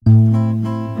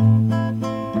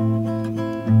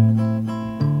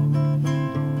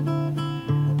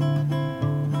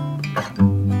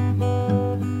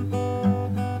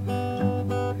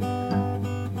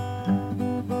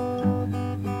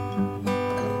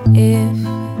If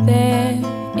there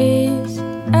is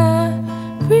a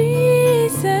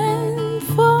reason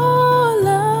for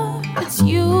love, it's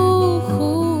you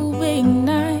who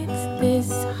ignites this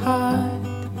heart.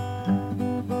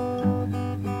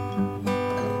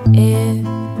 If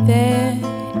there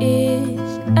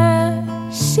is a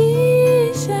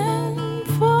season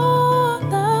for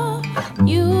love,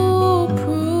 you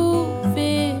prove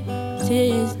it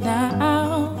is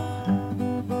now.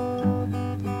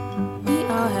 We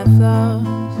all have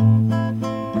flaws,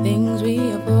 things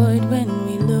we avoid when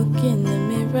we look in the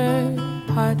mirror,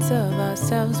 parts of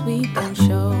ourselves we don't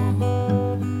show.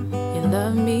 You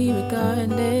love me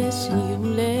regardless, and you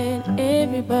let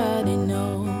everybody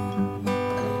know.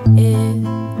 If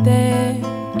there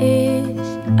is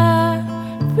a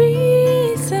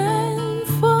reason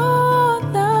for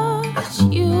love, it's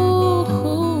you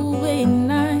who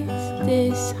ignites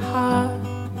this heart.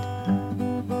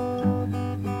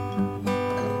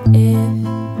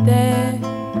 If there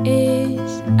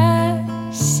is a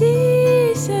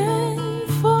season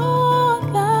for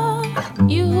love,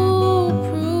 you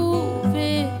prove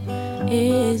it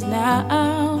is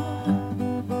now.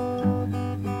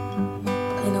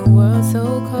 In a world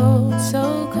so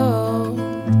cold,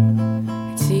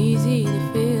 it's easy to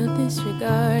feel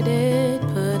disregarded.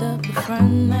 Put up a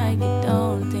front like you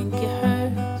don't think it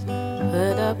hurts.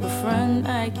 Put up a front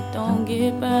like you don't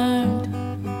get burned.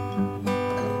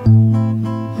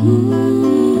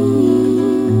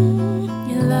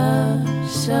 Your love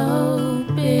so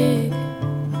big,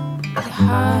 your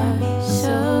heart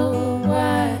so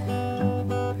wide,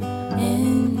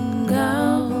 engulfing.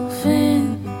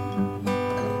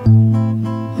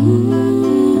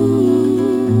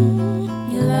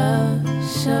 Your love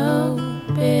so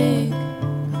big,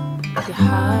 your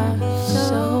heart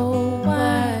so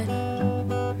wide,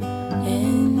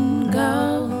 engulfing.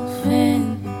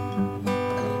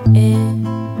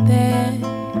 If there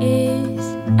is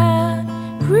a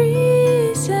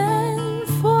reason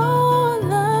for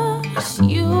love, it's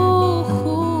you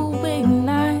who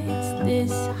ignites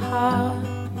this heart.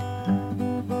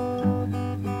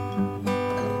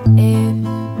 If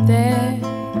there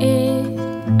is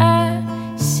a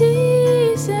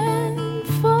season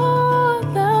for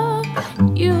love,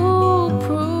 you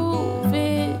prove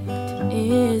it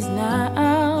is now.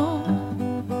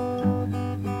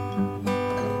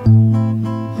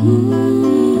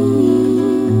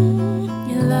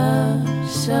 Your love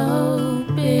so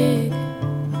big,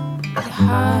 your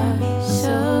heart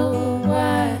so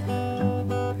wide,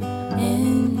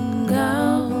 engulfing.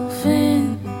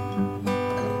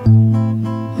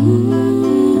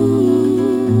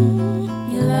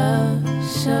 Your love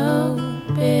so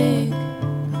big,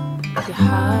 your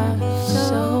heart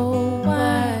so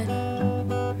wide,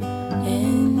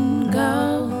 engulfing,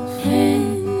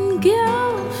 engulfing.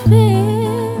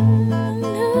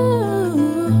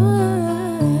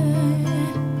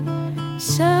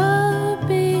 So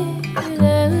big,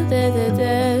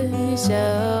 so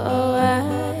wide.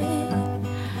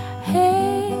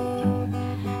 Hey,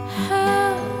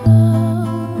 how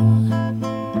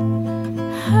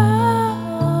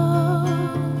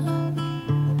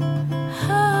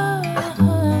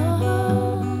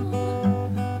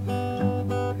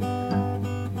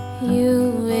you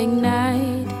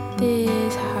ignite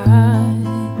this heart.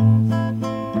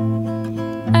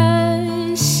 A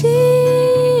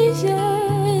season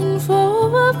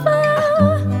for a fire.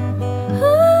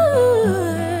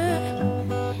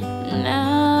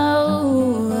 Now,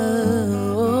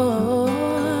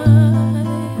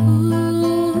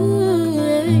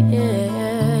 yeah.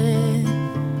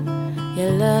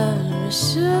 Your love is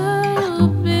so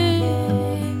big,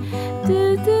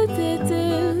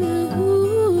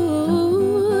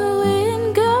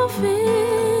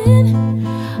 engulfing.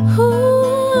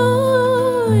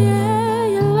 Ooh, yeah,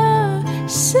 your love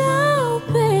so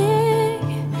big.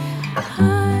 I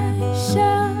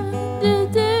shall do.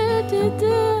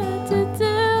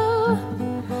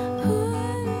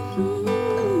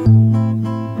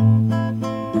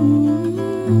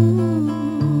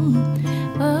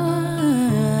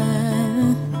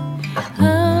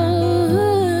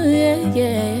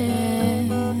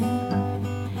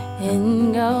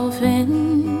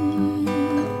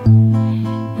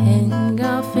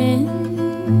 Engulfing.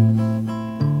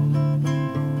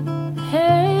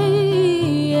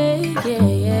 Hey, yeah.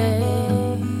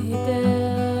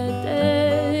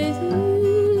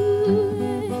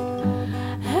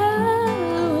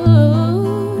 Oh.